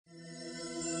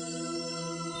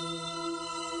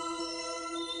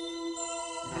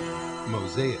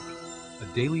Mosaic, a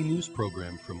daily news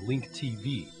program from Link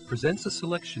TV, presents a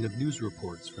selection of news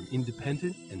reports from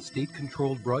independent and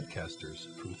state-controlled broadcasters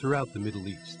from throughout the Middle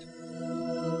East.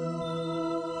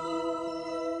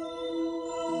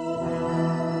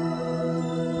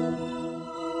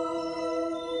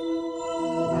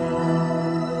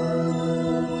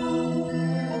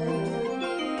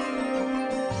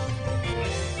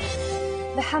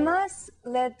 The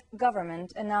Hamas-led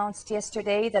government announced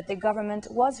yesterday that the government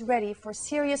was ready for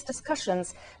serious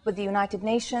discussions with the United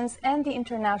Nations and the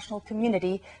international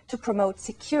community to promote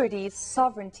security,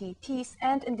 sovereignty, peace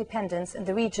and independence in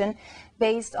the region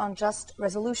based on just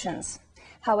resolutions.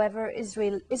 However,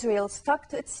 Israel stuck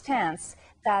to its stance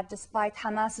that despite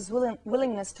Hamas's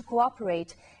willingness to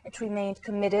cooperate, it remained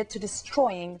committed to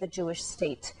destroying the Jewish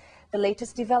state. The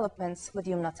latest developments with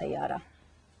Yumna Tayyara.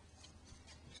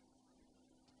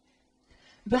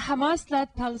 The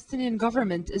Hamas-led Palestinian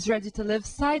government is ready to live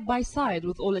side by side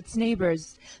with all its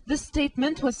neighbors. This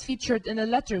statement was featured in a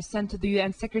letter sent to the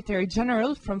UN Secretary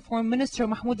General from Foreign Minister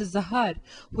Mahmoud al-Zahar,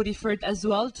 who referred as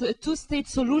well to a two-state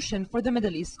solution for the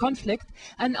Middle East conflict,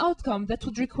 an outcome that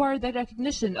would require the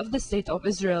recognition of the State of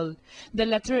Israel. The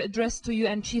letter addressed to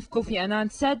UN Chief Kofi Annan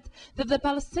said that the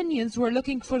Palestinians were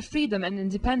looking for freedom and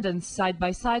independence side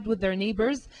by side with their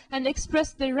neighbors and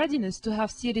expressed their readiness to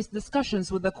have serious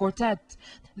discussions with the quartet.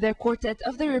 The quartet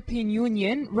of the European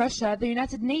Union, Russia, the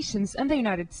United Nations and the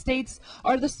United States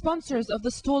are the sponsors of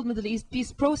the stalled Middle East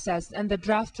peace process and the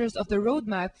drafters of the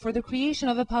roadmap for the creation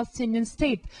of a Palestinian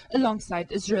state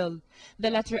alongside Israel.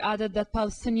 The letter added that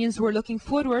Palestinians were looking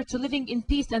forward to living in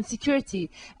peace and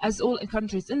security, as all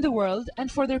countries in the world,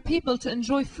 and for their people to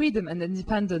enjoy freedom and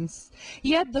independence.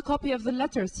 Yet the copy of the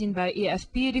letter seen by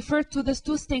AFP referred to this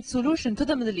two-state solution to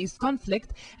the Middle East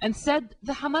conflict and said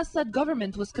the Hamas-led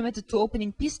government was committed to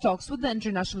opening peace talks with the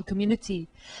international community.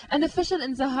 An official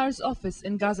in Zahar's office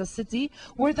in Gaza City,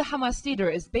 where the Hamas leader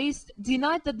is based,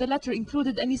 denied that the letter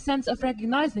included any sense of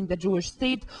recognizing the Jewish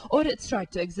state or its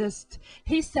right to exist.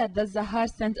 He said that Zahar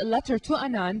sent a letter to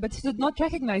Annan, but he did not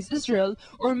recognize Israel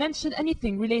or mention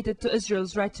anything related to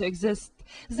Israel's right to exist.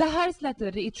 Zahar's letter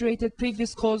reiterated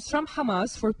previous calls from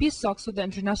Hamas for peace talks with the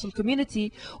international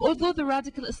community, although the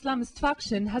radical Islamist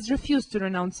faction has refused to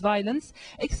renounce violence,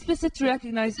 explicit to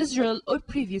recognize Israel or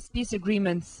previous peace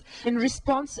agreements. In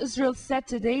response, Israel said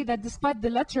today that despite the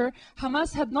letter,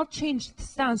 Hamas had not changed its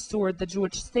stance toward the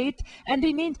Jewish state and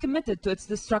remained committed to its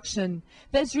destruction.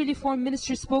 The Israeli Foreign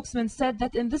Ministry spokesman said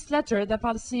that in this letter, the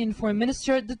Palestinian Foreign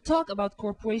Minister did talk about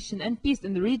cooperation and peace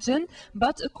in the region,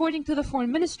 but according to the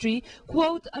Foreign Ministry,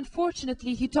 quote,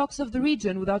 unfortunately, he talks of the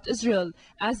region without Israel,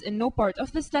 as in no part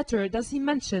of this letter does he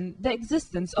mention the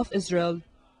existence of Israel.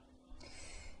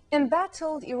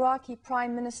 Embattled Iraqi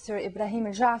Prime Minister Ibrahim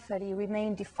Al-Jaafari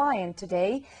remained defiant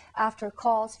today after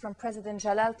calls from President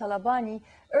Jalal Talabani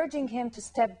urging him to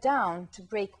step down to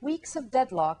break weeks of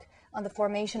deadlock on the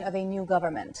formation of a new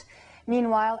government.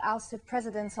 Meanwhile, ousted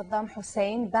President Saddam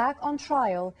Hussein, back on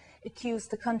trial,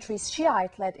 accused the country's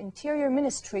Shiite-led Interior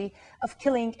Ministry of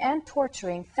killing and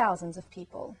torturing thousands of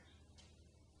people.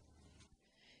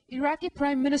 Iraqi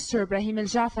Prime Minister Ibrahim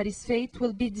Al-Jaafari's fate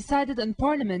will be decided in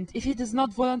parliament if he does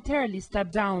not voluntarily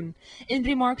step down. In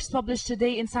remarks published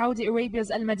today in Saudi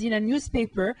Arabia's Al-Madina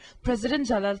newspaper, President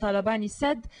Jalal Talabani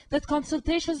said that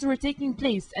consultations were taking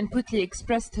place and quickly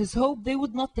expressed his hope they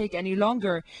would not take any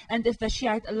longer, and if the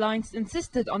Shiite alliance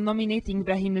insisted on nominating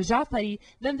Ibrahim Al-Jaafari,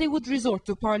 then they would resort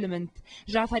to parliament.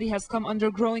 Jaafari has come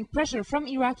under growing pressure from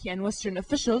Iraqi and Western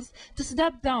officials to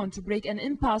step down to break an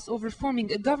impasse over forming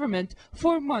a government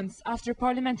 4 months after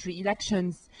parliamentary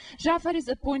elections. Jaafari's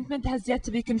appointment has yet to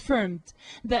be confirmed.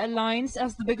 The alliance,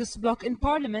 as the biggest bloc in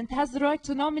parliament, has the right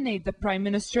to nominate the prime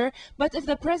minister, but if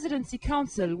the presidency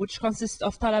council, which consists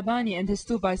of Talabani and his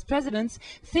 2 vice presidents,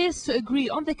 fails to agree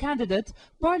on the candidate,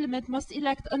 parliament must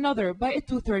elect another by a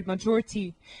 2/3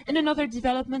 majority. In another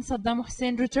development, Saddam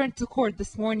Hussein returned to court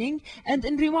this morning and,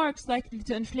 in remarks likely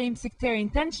to inflame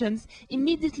sectarian tensions,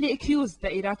 immediately accused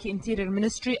the Iraqi Interior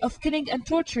Ministry of killing and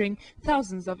torturing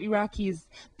thousands of Iraqis.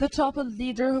 The toppled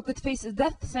leader, who could face a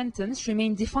death sentence,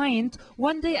 remained defiant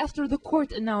 1 day after the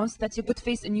court announced that he could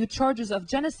face new charges of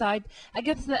genocide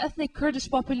against the ethnic Kurdish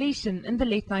population in the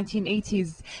late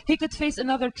 1980s. He could face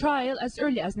another trial as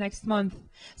early as next month.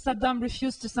 Saddam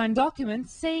refused to sign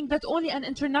documents saying that only an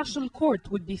international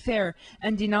court would be fair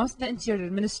and denounced the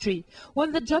Interior Ministry.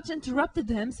 When the judge interrupted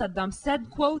him, Saddam said,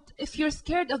 quote, "If you're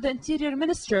scared of the Interior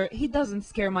Minister, he doesn't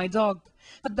scare my dog."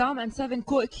 Saddam and 7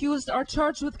 co-accused are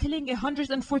charged with killing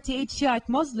 148 Shiite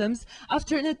Muslims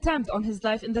after an attempt on his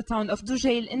life in the town of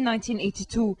Dujail in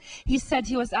 1982. He said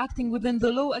he was acting within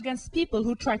the law against people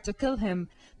who tried to kill him.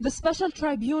 The special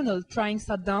tribunal trying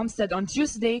Saddam said on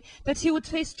Tuesday that he would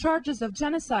face charges of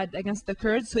genocide against the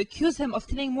Kurds, who accuse him of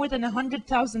killing more than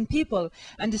 100,000 people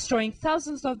and destroying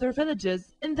thousands of their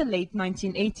villages in the late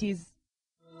 1980s.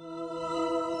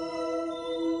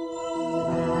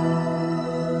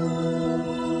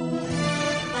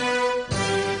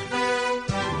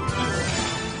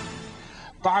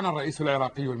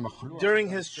 During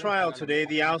his trial today,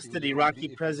 the ousted Iraqi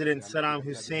President Saddam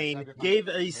Hussein gave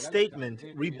a statement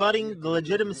rebutting the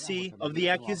legitimacy of the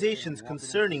accusations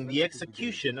concerning the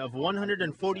execution of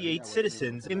 148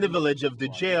 citizens in the village of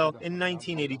Dujail in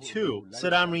 1982.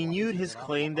 Saddam renewed his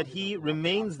claim that he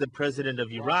remains the president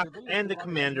of Iraq and the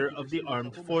commander of the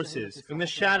armed forces. In the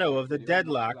shadow of the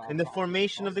deadlock in the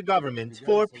formation of the government,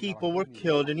 4 people were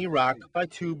killed in Iraq by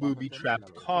 2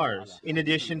 booby-trapped cars. In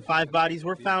addition, 5 bodies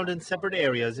were found in separate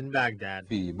areas in Baghdad.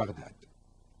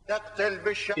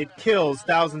 It kills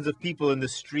thousands of people in the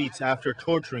streets after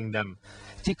torturing them.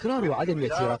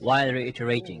 While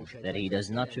reiterating that he does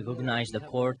not recognize the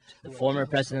court, the former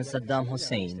President Saddam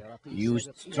Hussein used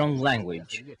strong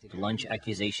language to launch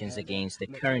accusations against the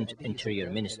current Interior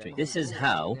Ministry. This is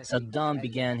how Saddam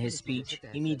began his speech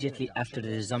immediately after the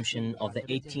resumption of the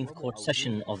 18th court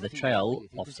session of the trial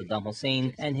of Saddam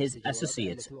Hussein and his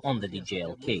associates on the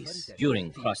Dujail case.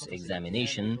 During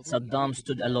cross-examination, Saddam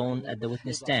stood alone at the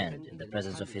witness stand in the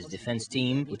presence of his defense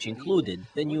team, which included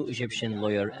the new Egyptian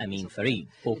lawyer Amin Farid,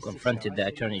 who confronted the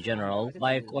Attorney General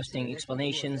by requesting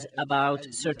explanations about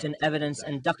certain evidence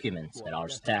and documents that are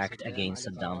stacked against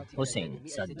Saddam Hussein.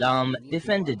 Saddam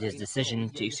defended his decision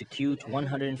to execute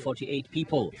 148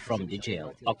 people from the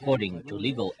jail. According to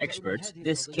legal experts,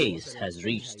 this case has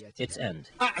reached its end.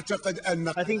 I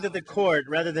think that the court,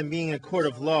 rather than being a court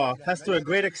of law, has to a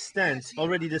great extent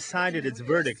already decided its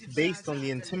verdict based on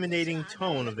the intimidating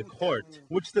tone of the court,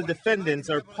 which the defendants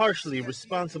are partially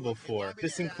responsible for.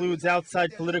 This includes outside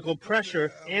political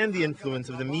pressure and the influence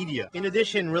of the media. In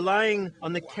addition, relying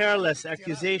on the careless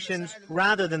accusations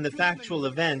rather than the factual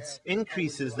events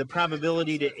increases the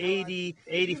probability to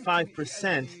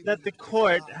 80–85% that the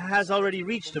court has already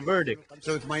reached a verdict.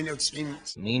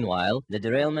 Meanwhile, the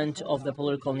derailment of the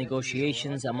political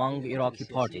negotiations among Iraqi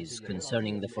parties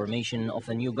concerning the formation of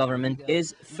a new government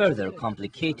is further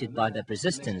complicated by the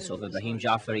persistence of Ibrahim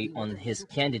Jaafari on his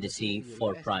candidacy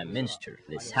for prime minister.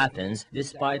 This happens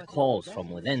despite calls from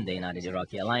within the United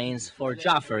Iraqi Alliance for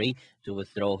Jaafari to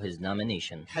withdraw his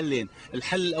nomination. The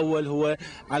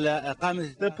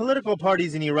political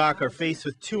parties in Iraq are faced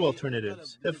with 2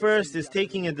 alternatives. The first is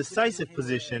taking a decisive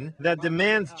position that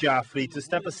demands Jaafari to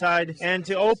step aside and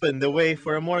to open the way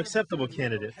for a more acceptable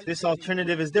candidate. This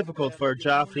alternative is difficult for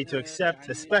Jaafari to accept,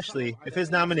 especially if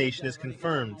his nomination is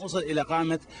confirmed. On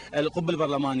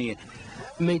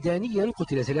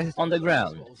the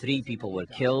ground, 3 people were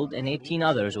killed and 18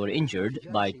 others were injured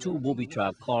by 2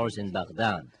 booby-trapped cars in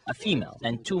Baghdad. A female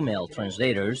and 2 male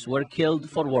translators were killed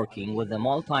for working with the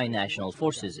multinational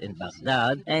forces in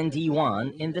Baghdad and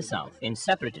Diwan in the south. In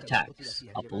separate attacks,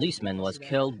 a policeman was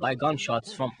killed by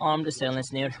gunshots from armed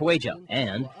assailants near Huwayja,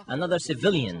 and another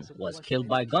civilian was killed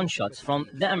by gunshots from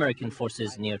the American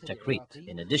forces near Tikrit.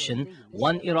 In addition,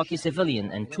 1 Iraqi civilian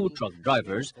and 2 truck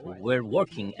drivers who were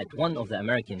working at one of the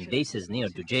American bases near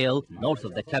Dujail, north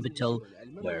of the capital,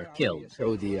 were killed.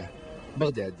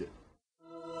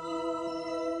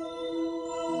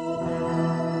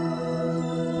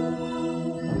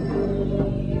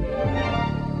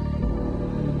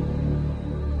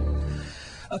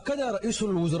 The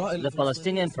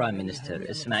Palestinian Prime Minister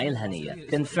Ismail Hania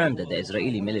confirmed that the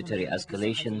Israeli military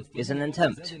escalation is an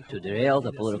attempt to derail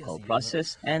the political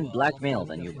process and blackmail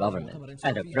the new government.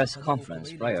 At a press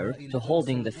conference prior to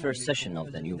holding the first session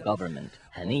of the new government,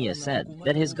 Hania said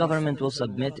that his government will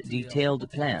submit detailed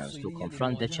plans to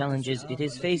confront the challenges it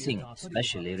is facing,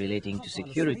 especially relating to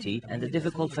security and the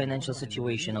difficult financial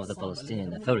situation of the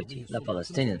Palestinian Authority. The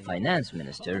Palestinian finance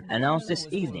minister announced this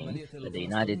evening that the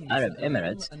United Arab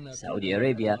Emirates, Saudi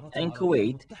Arabia, and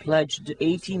Kuwait pledged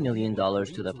 $80 million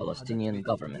to the Palestinian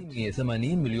government.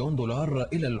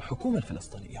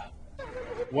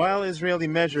 While Israeli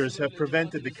measures have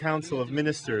prevented the Council of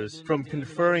Ministers from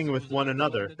conferring with one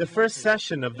another, the first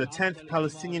session of the 10th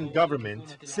Palestinian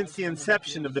government since the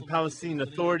inception of the Palestinian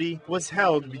Authority was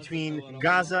held between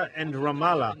Gaza and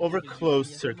Ramallah over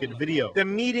closed-circuit video. The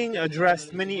meeting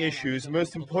addressed many issues,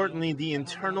 most importantly the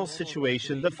internal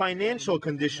situation, the financial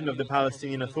condition of the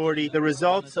Palestinian Authority, the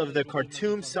results of the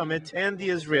Khartoum summit, and the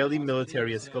Israeli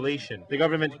military escalation. The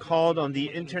government called on the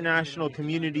international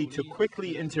community to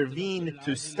quickly intervene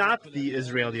to stop the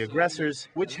Israeli aggressors,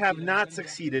 which have not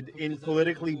succeeded in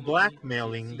politically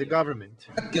blackmailing the government.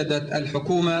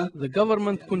 The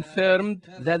government confirmed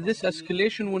that this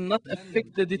escalation will not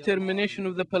affect the determination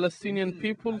of the Palestinian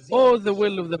people or the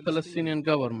will of the Palestinian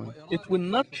government. It will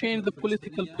not change the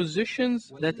political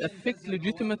positions that affect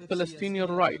legitimate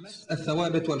Palestinian rights.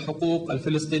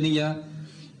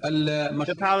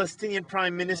 The Palestinian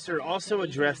Prime Minister also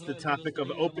addressed the topic of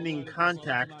opening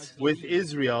contacts with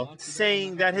Israel,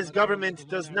 saying that his government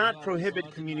does not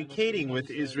prohibit communicating with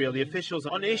Israeli officials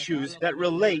on issues that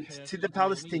relate to the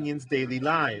Palestinians' daily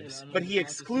lives. But he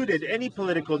excluded any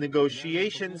political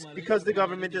negotiations because the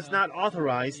government is not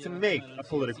authorized to make a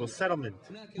political settlement.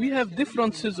 We have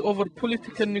differences over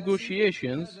political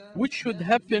negotiations, which should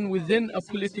happen within a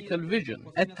political vision.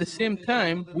 At the same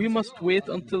time, we must wait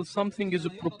until something is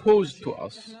proposed to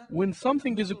us. When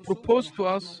something is proposed to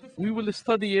us, we will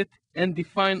study it and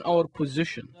define our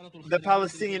position. The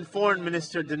Palestinian foreign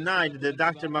minister denied that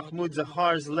Dr. Mahmoud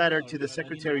Zahar's letter to the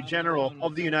Secretary General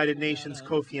of the United Nations,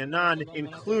 Kofi Annan,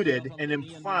 included an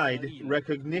implied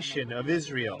recognition of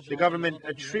Israel. The government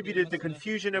attributed the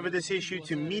confusion over this issue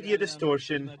to media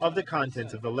distortion of the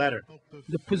contents of the letter.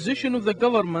 The position of the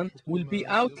government will be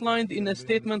outlined in a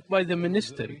statement by the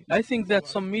ministry. I think that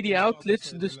some media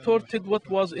outlets distorted what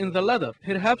was in the letter,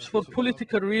 perhaps for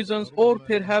political reasons or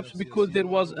perhaps because there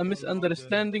was a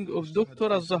misunderstanding of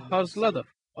Dr. Al-Zahar's letter.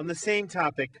 On the same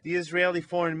topic, the Israeli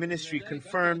Foreign Ministry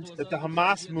confirmed that the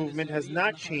Hamas movement has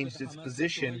not changed its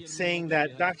position, saying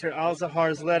that Dr.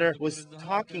 Al-Zahar's letter was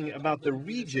talking about the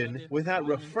region without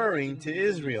referring to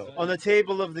Israel. On the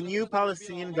table of the new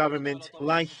Palestinian government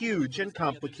lie huge and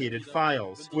complicated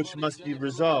files, which must be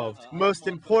resolved. Most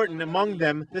important among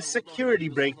them, the security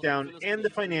breakdown and the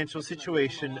financial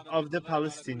situation of the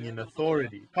Palestinian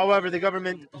Authority. However, the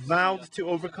government vowed to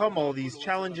overcome all these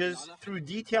challenges through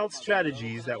detailed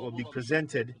strategies that will be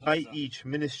presented by each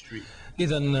ministry.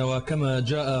 إذن وكما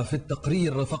جاء في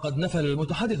التقرير فقد نفى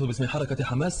المتحدث باسم حركة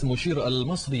حماس مشير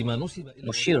المصري ما نسب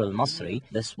Mushir al-Masri,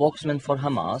 the spokesman for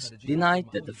Hamas, denied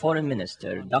that the foreign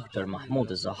minister, Dr. Mahmoud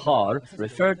Zahar,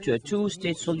 referred to a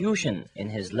two-state solution in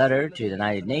his letter to the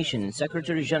United Nations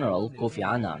Secretary General Kofi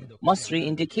Annan. Masri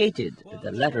indicated that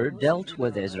the letter dealt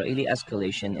with the Israeli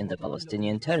escalation in the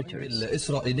Palestinian territories.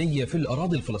 الإسرائيلية في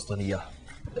الأراضي الفلسطينية.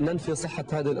 ننفي صحة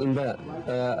هذه الأنباء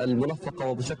الملفقة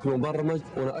وبشكل مبرمج.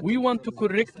 We want to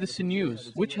correct this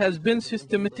news, which has been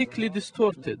systematically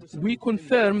distorted. We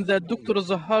confirm that Dr.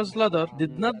 Zahar's letter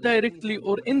did not directly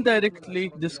or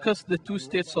indirectly discuss the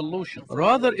two-state solution.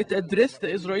 Rather, it addressed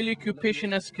the Israeli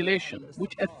occupation escalation,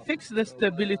 which affects the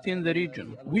stability in the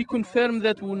region. We confirm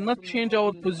that we will not change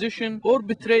our position or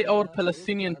betray our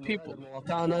Palestinian people.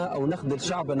 أو نخذل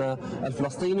شعبنا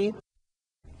الفلسطيني.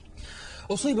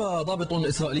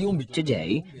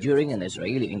 Today, during an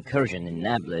Israeli incursion in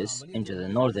Nablus into the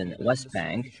northern West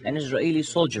Bank, an Israeli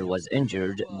soldier was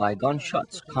injured by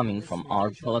gunshots coming from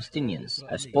armed Palestinians.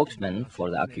 A spokesman for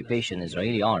the occupation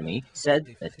Israeli army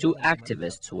said that 2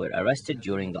 activists were arrested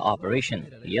during the operation.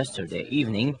 Yesterday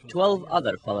evening, 12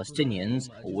 other Palestinians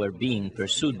who were being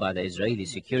pursued by the Israeli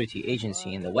security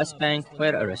agency in the West Bank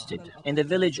were arrested. In the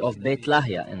village of Beit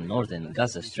Lahia in northern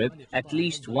Gaza Strip, at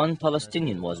least 1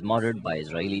 Palestinian was murdered by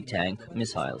Israeli tank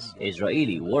missiles.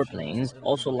 Israeli warplanes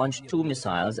also launched 2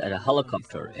 missiles at a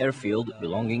helicopter airfield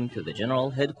belonging to the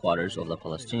general headquarters of the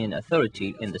Palestinian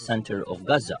Authority in the center of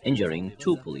Gaza, injuring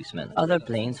 2 policemen. Other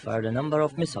planes fired a number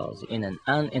of missiles in an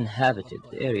uninhabited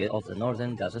area of the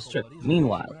northern Gaza Strip.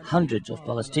 Meanwhile, hundreds of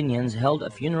Palestinians held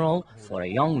a funeral for a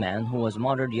young man who was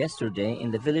murdered yesterday in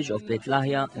the village of Beit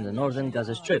Lahia in the northern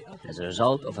Gaza Strip as a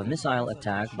result of a missile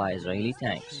attack by Israeli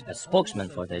tanks. A spokesman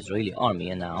for the Israeli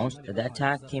army announced that the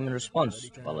attack came in response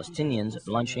to Palestinians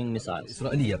launching missiles.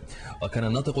 إسرائيلية. وكان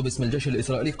الناطق باسم الجيش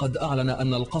الإسرائيلي قد أعلن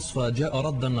أن القصف جاء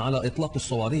ردا على إطلاق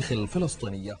الصواريخ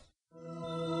الفلسطينية.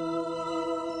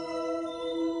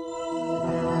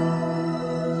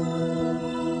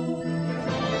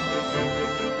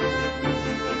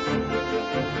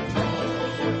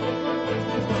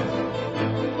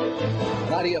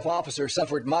 An IDF officer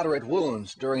suffered moderate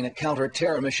wounds during a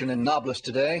counter-terror mission in Nablus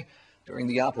today. During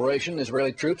the operation,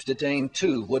 Israeli troops detained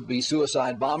 2 would-be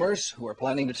suicide bombers who are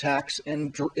planning attacks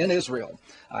in Israel.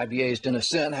 IBA's Dennis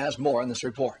Sin has more in this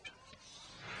report.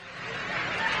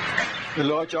 A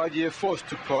large IDF force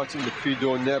took part in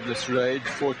the Nablus raid.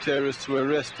 4 terrorists were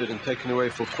arrested and taken away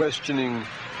for questioning.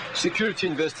 Security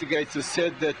investigators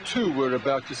said that 2 were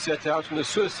about to set out on a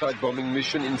suicide bombing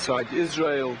mission inside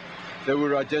Israel. They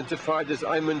were identified as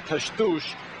Ayman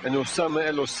Tashtush and Osama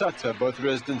El-Osata, both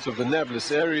residents of the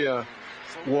Nablus area.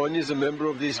 One is a member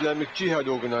of the Islamic Jihad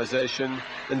organization,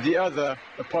 and the other,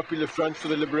 a Popular Front for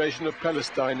the Liberation of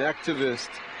Palestine activist.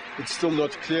 It's still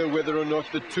not clear whether or not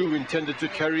the 2 intended to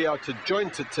carry out a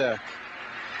joint attack.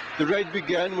 The raid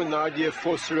began when the IDF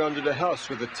force surrounded a house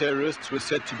where the terrorists were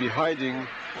said to be hiding.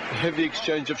 A heavy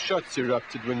exchange of shots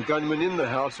erupted when gunmen in the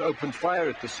house opened fire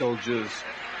at the soldiers.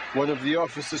 One of the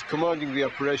officers commanding the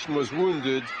operation was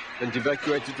wounded and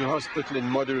evacuated to hospital in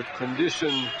moderate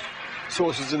condition.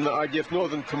 Sources in the IDF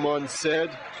Northern Command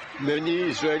said many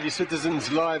Israeli citizens'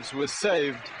 lives were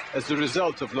saved as a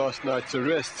result of last night's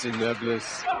arrests in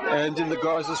Nablus. And in the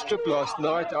Gaza Strip last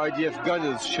night, IDF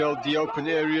gunners shelled the open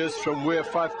areas from where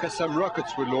 5 Qassam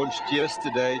rockets were launched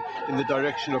yesterday in the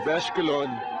direction of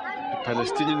Ashkelon. A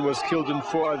Palestinian was killed and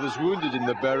 4 others wounded in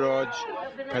the barrage.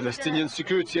 Palestinian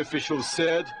security officials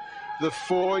said the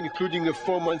 4, including a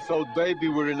 4-month-old baby,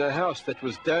 were in a house that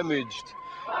was damaged.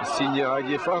 A senior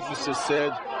IDF officer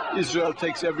said Israel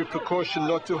takes every precaution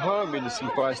not to harm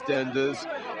innocent bystanders.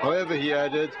 However, he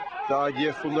added, the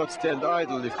IDF will not stand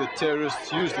idle if the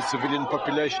terrorists use the civilian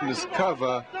population as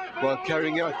cover while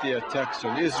carrying out their attacks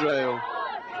on Israel.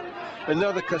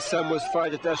 Another Qassam was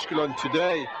fired at Ashkelon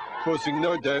today, causing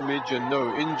no damage and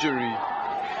no injury.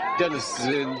 Dennis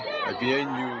Zinn, IBA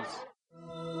News.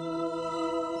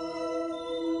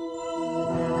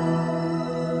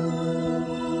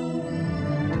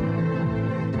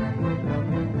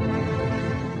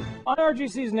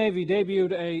 IRGC's Navy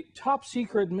debuted a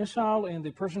top-secret missile in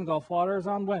the Persian Gulf waters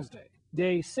on Wednesday,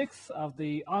 day 6 of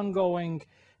the ongoing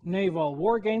naval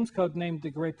war games, codenamed the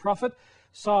Great Prophet,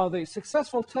 saw the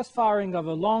successful test firing of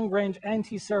a long-range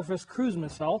anti-surface cruise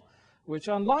missile, which,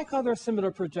 unlike other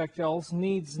similar projectiles,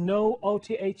 needs no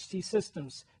OTHT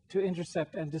systems to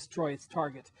intercept and destroy its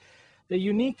target. The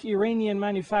unique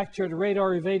Iranian-manufactured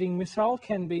radar-evading missile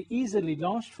can be easily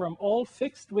launched from all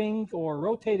fixed-wing or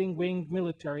rotating-wing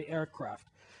military aircraft.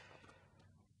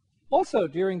 Also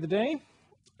during the day,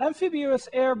 amphibious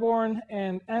airborne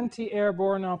and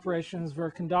anti-airborne operations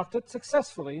were conducted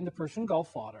successfully in the Persian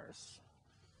Gulf waters.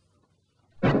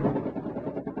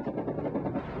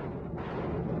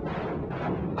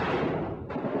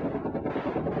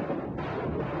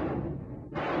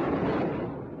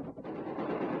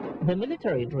 The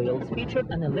military drills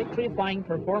featured an electrifying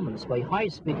performance by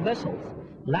high-speed vessels.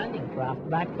 Landing craft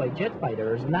backed by jet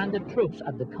fighters landed troops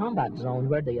at the combat zone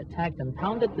where they attacked and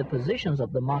pounded the positions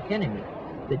of the mock enemy.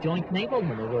 The joint naval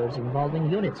maneuvers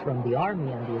involving units from the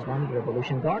Army and the Islamic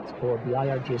Revolution Guards Corps, the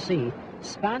IRGC,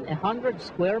 span a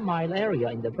 100-square-mile area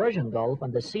in the Persian Gulf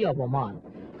and the Sea of Oman.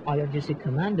 IRGC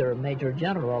Commander Major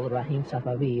General Rahim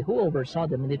Safavi, who oversaw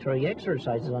the military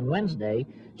exercises on Wednesday,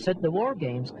 said the war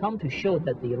games come to show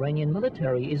that the Iranian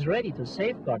military is ready to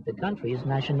safeguard the country's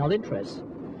national interests.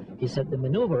 He said the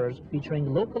maneuvers,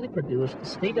 featuring locally produced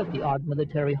state-of-the-art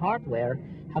military hardware,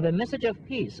 have a message of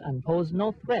peace and pose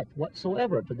no threat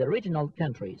whatsoever to the regional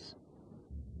countries.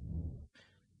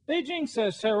 Beijing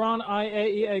says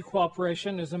Tehran-IAEA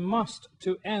cooperation is a must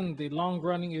to end the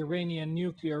long-running Iranian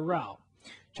nuclear row.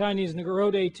 Chinese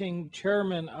rotating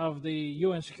chairman of the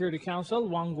UN Security Council,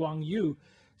 Wang Guangyu,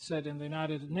 said in the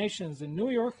United Nations in New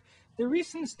York, the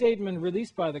recent statement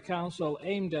released by the Council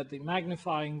aimed at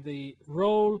magnifying the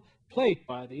role played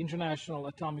by the International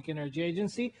Atomic Energy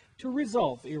Agency to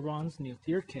resolve Iran's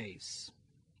nuclear case.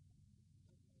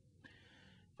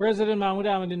 President Mahmoud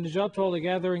Ahmadinejad told a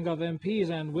gathering of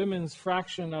MPs and women's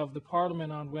fraction of the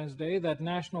parliament on Wednesday that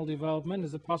national development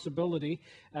is a possibility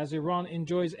as Iran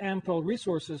enjoys ample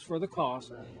resources for the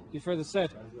cause. He further said,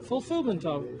 fulfillment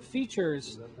of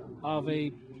features of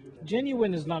a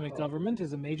genuine Islamic government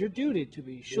is a major duty to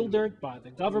be shouldered by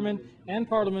the government and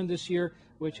parliament this year,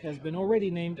 which has been already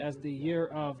named as the year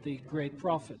of the Great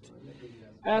Prophet.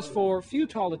 As for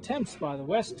futile attempts by the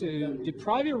West to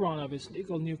deprive Iran of its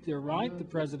legal nuclear right, the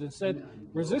president said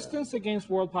resistance against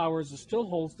world powers still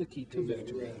holds the key to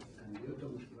victory.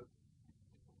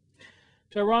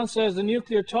 Tehran says the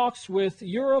nuclear talks with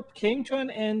Europe came to an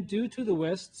end due to the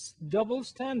West's double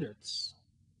standards.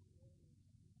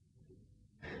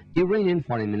 Iranian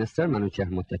Foreign Minister Manouchehr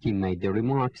Mottaki made the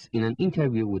remarks in an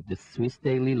interview with the Swiss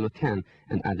daily Le Temps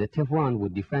and added Tehran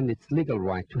would defend its legal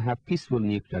right to have peaceful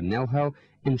nuclear know-how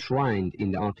enshrined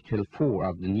in the Article 4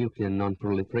 of the Nuclear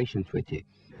Non-Proliferation Treaty.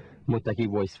 Mottaki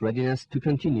voiced readiness to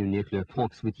continue nuclear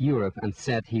talks with Europe and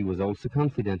said he was also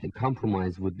confident a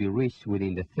compromise would be reached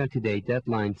within the 30-day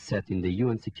deadline set in the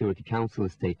UN Security Council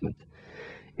statement.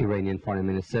 Iranian Foreign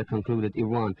Minister concluded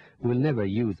Iran will never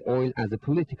use oil as a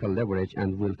political leverage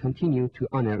and will continue to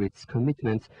honor its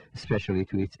commitments, especially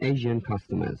to its Asian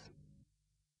customers.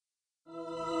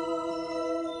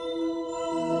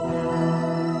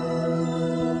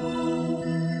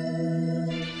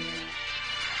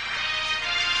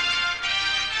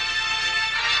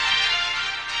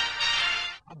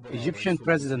 Egyptian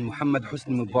President Mohammed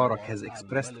Hosni Mubarak has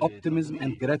expressed optimism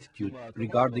and gratitude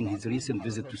regarding his recent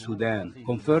visit to Sudan,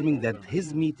 confirming that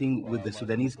his meeting with the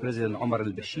Sudanese President Omar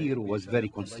al-Bashir was very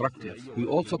constructive. He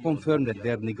also confirmed that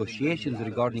their negotiations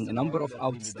regarding a number of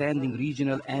outstanding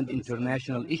regional and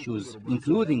international issues,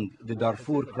 including the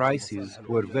Darfur crisis,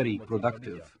 were very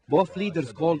productive. Both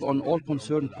leaders called on all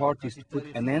concerned parties to put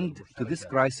an end to this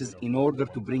crisis in order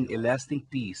to bring a lasting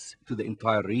peace to the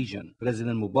entire region.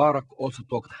 President Mubarak also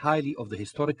talked highly of the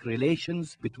historic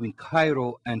relations between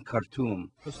Cairo and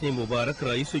Khartoum. حسني مبارك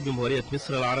رئيس جمهورية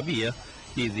مصر العربية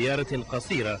في زيارة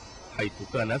قصيرة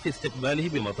حيث كان في استقباله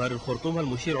بمطار الخرطوم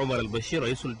المشير عمر البشير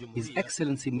رئيس الجمهورية. His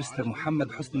Excellency Mr. Mohammed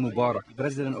Hosni Mubarak,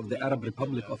 President of the Arab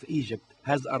Republic of Egypt,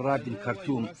 has arrived in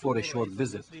Khartoum for a short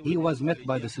visit. He was met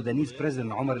by the Sudanese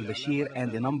President Omar al-Bashir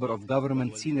and a number of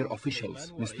government senior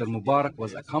officials. Mr. Mubarak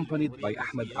was accompanied by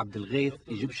Ahmed Abdel Ghaith,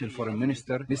 Egyptian Foreign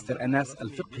Minister, Mr. Anas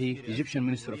al-Fiqhi, Egyptian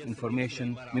Minister of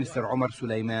Information, Minister Omar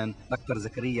Suleiman, Dr.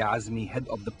 Zakaria Azmi, Head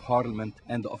of the Parliament,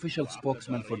 and the official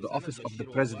spokesman for the Office of the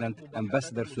President,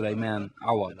 Ambassador Suleiman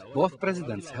Awad. Both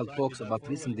presidents held talks about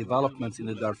recent developments in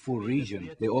the Darfur region.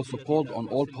 They also called on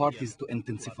all parties to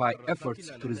intensify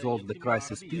efforts to resolve the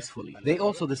crisis peacefully. They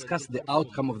also discussed the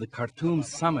outcome of the Khartoum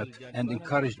summit and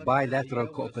encouraged bilateral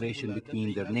cooperation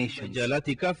between their nations.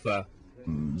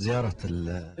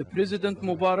 President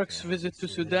Mubarak's visit to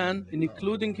Sudan,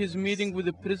 including his meeting with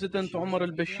the President Omar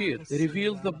al-Bashir,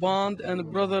 reveals the bond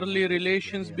and brotherly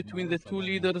relations between the two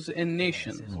leaders and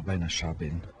nations.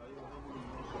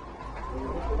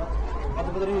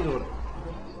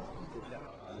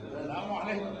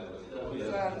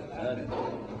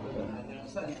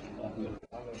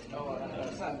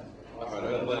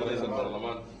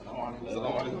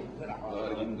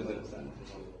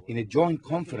 In a joint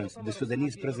conference, the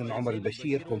Sudanese President Omar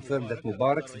al-Bashir confirmed that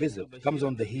Mubarak's visit comes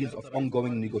on the heels of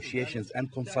ongoing negotiations and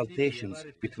consultations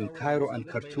between Cairo and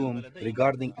Khartoum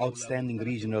regarding outstanding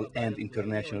regional and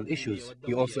international issues.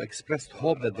 He also expressed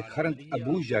hope that the current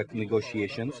Abuja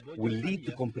negotiations will lead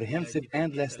to comprehensive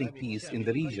and lasting peace in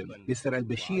the region. Mr.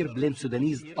 al-Bashir blamed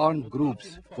Sudanese armed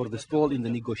groups for the stall in the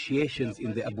negotiations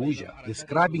in the Abuja,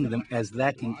 describing them as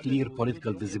lacking clear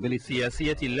political visibility.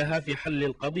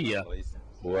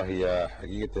 وهي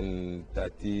حقيقة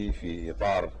تأتي في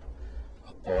إطار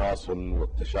التواصل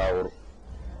والتشاور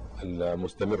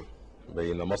المستمر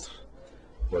بين مصر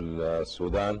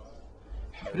والسودان.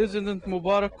 President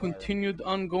Mubarak continued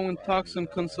ongoing talks and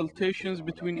consultations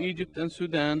between Egypt and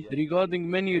Sudan regarding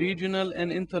many regional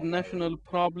and international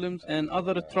problems and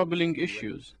other troubling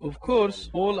issues. Of course,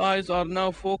 all eyes are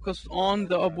now focused on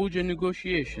the Abuja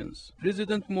negotiations.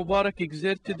 President Mubarak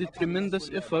exerted tremendous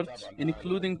efforts,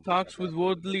 including talks with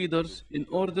world leaders, in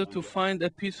order to find a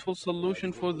peaceful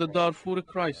solution for the Darfur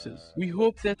crisis. We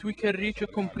hope that we can reach a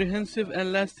comprehensive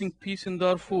and lasting peace in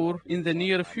Darfur in the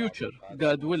near future,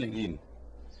 God willing.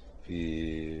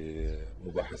 في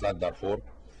مباحثات دارفور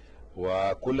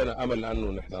وكلنا امل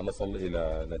انه نحن نصل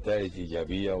الى نتائج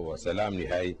ايجابيه وسلام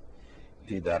نهائي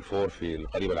في دارفور في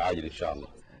القريب العاجل ان شاء الله.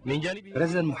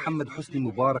 President Mohammed Hosni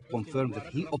Mubarak confirmed that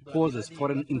he opposes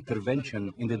foreign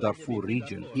intervention in the Darfur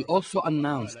region. He also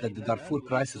announced that the Darfur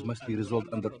crisis must be resolved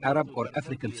under Arab or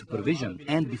African supervision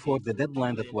and before the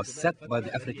deadline that was set by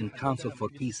the African Council for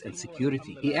Peace and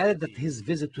Security. He added that his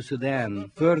visit to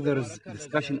Sudan furthers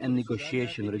discussion and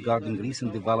negotiation regarding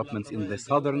recent developments in the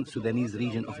southern Sudanese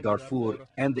region of Darfur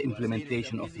and the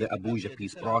implementation of the Abuja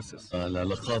peace process.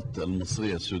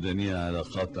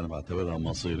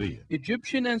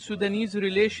 Egyptian and Sudanese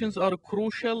relations are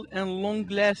crucial and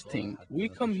long-lasting. We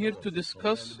come here to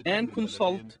discuss and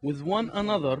consult with one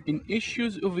another in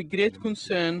issues of great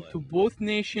concern to both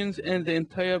nations and the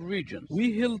entire region. We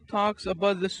held talks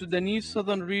about the Sudanese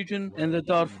southern region and the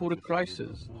Darfur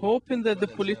crisis, hoping that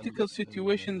the political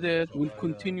situation there will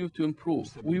continue to improve.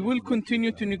 We will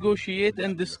continue to negotiate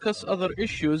and discuss other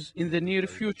issues in the near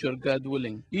future, God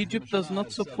willing. Egypt does not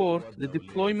support the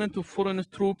deployment of foreign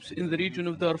troops in the region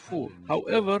of Darfur.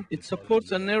 However, it supports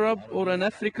an Arab or an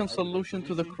African solution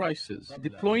to the crisis.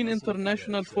 Deploying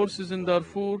international forces in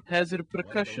Darfur has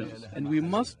repercussions, and we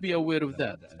must be aware of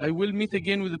that. I will meet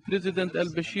again with President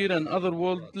Al-Bashir and other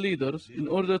world leaders in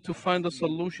order to find a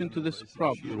solution to this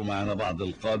problem. معنا بعض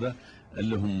القادة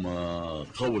اللي هم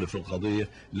قول في القضية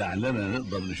لعلنا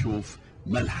نقدر نشوف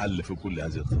ما الحل في كل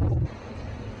هذه القضايا.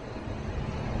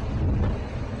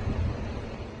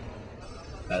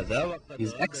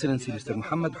 His Excellency Mr.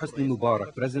 Mohammed Hosni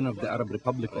Mubarak, President of the Arab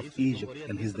Republic of Egypt,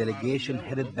 and his delegation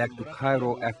headed back to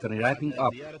Cairo after wrapping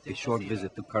up a short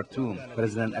visit to Khartoum.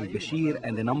 President Al-Bashir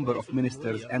and a number of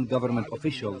ministers and government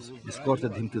officials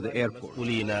escorted him to the airport.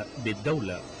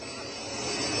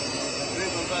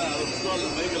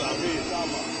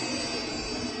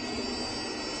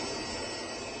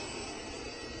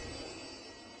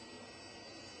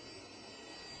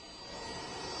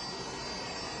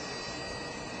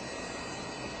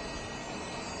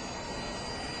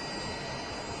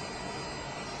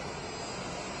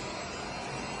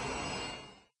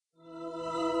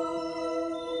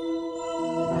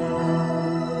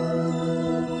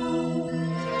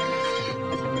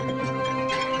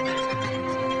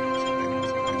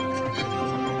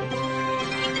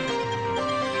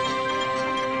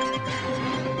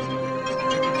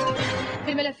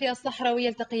 في الملف الصحراوي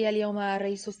يلتقي اليوم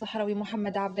الرئيس الصحراوي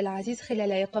محمد عبد العزيز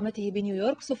خلال إقامته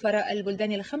بنيويورك سفراء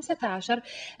البلدان ال15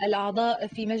 الأعضاء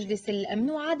في مجلس الأمن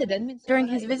وعددا من During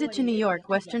his visit to New York,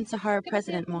 Western Sahara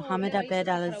President Mohammed Abed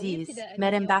Al-Aziz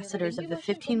met ambassadors of the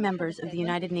 15 members of the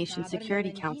United Nations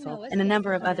Security Council and a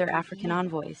number of other African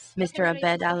envoys. Mr.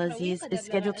 Abed Al-Aziz is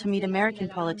scheduled to meet American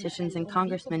politicians and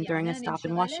congressmen during a stop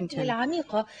in Washington.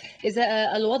 العميقة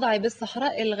إزاء الوضع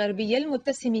بالصحراء الغربية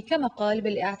المتسم كما قال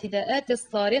بالاعتداءات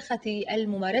الصارخة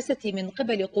الممارسة من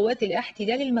قبل قوات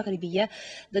الاحتلال المغربية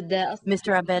ضد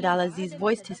Mr. Abed Al-Aziz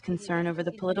voiced his concern over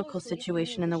the political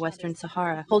situation in the Western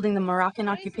Sahara, holding the Moroccan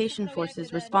occupation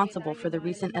forces responsible for the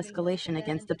recent escalation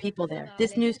against the people there.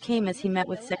 This news came as he met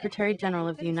with Secretary General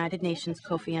of the United Nations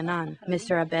Kofi Annan.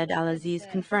 Mr. Abed Al-Aziz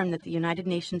confirmed that the United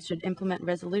Nations should implement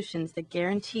resolutions that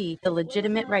guarantee the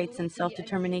legitimate rights and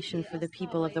self-determination for the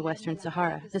people of the Western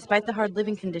Sahara. Despite the hard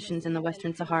living conditions in the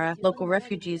Western Sahara, local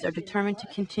refugees are determined to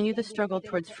continue the struggle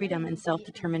towards freedom and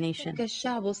self-determination.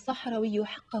 الشعب الصحراوي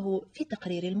حقه في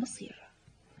تقرير المصير.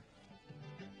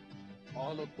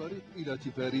 On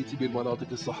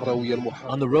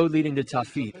the road leading to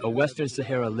Tafit, a Western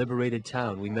Sahara liberated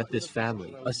town, we met this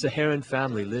family, a Saharan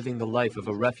family living the life of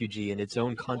a refugee in its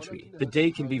own country. The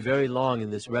day can be very long in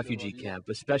this refugee camp,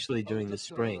 especially during the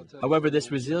spring. However,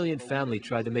 this resilient family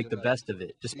tried to make the best of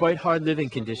it. Despite hard living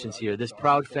conditions here, this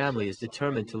proud family is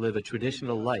determined to live a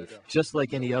traditional life, just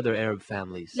like any other Arab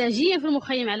families.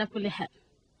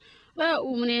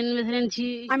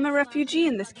 I'm a refugee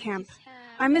in this camp.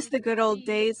 I miss the good old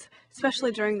days,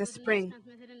 especially during the spring.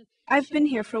 I've been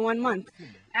here for 1 month.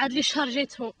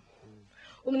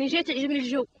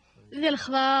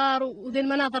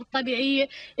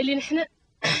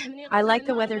 I like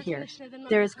the weather here.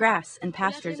 There is grass and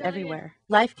pastures everywhere.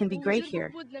 Life can be great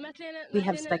here. We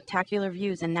have spectacular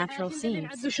views and natural scenes.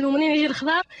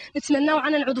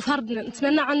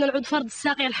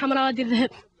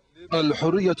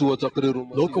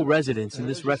 Local residents in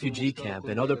this refugee camp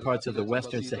and other parts of the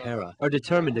Western Sahara are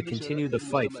determined to continue the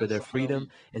fight for their freedom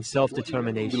and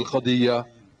self-determination.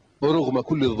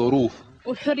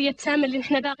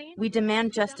 We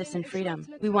demand justice and freedom.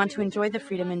 We want to enjoy the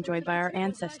freedom enjoyed by our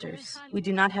ancestors. We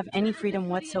do not have any freedom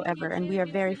whatsoever, and we are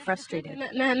very frustrated.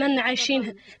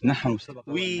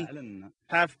 We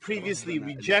have previously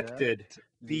rejected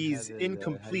these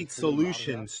incomplete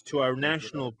solutions to our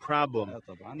national problem,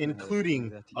 including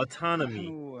autonomy.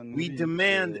 We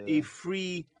demand a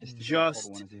free,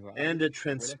 just, and a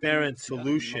transparent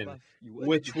solution,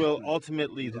 which will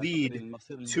ultimately lead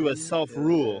to a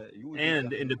self-rule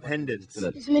and independence.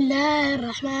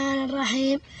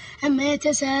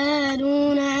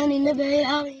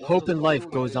 Hope and life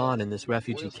goes on in this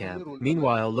refugee camp.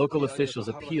 Meanwhile, local officials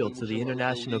appeal to the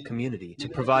international community to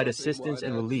provide assistance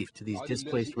and relief to these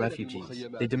displaced refugees.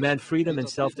 They demand freedom and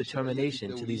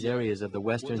self-determination to these areas of the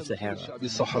Western Sahara.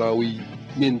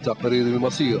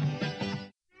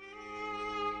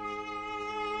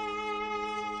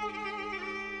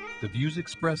 The views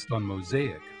expressed on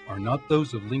Mosaic are not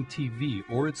those of Link TV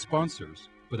or its sponsors,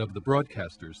 but of the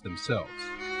broadcasters themselves.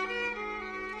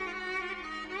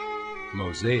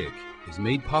 Mosaic is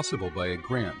made possible by a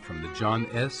grant from the John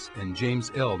S. and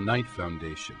James L. Knight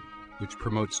Foundation, which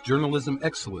promotes journalism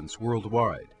excellence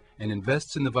worldwide and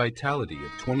invests in the vitality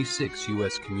of 26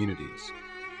 U.S. communities,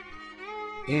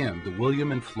 and the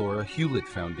William and Flora Hewlett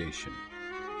Foundation.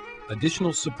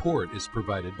 Additional support is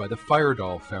provided by the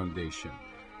Firedoll Foundation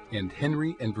and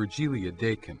Henry and Virgilia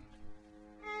Dakin.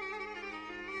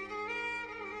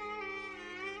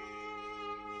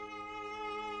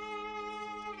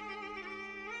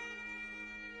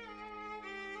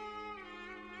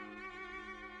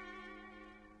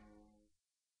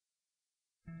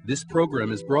 This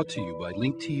program is brought to you by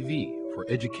Link TV for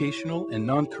educational and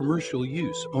non-commercial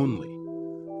use only.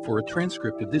 For a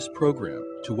transcript of this program,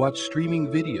 to watch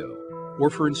streaming video, or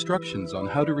for instructions on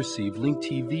how to receive Link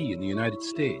TV in the United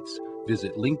States,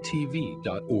 visit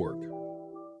linktv.org.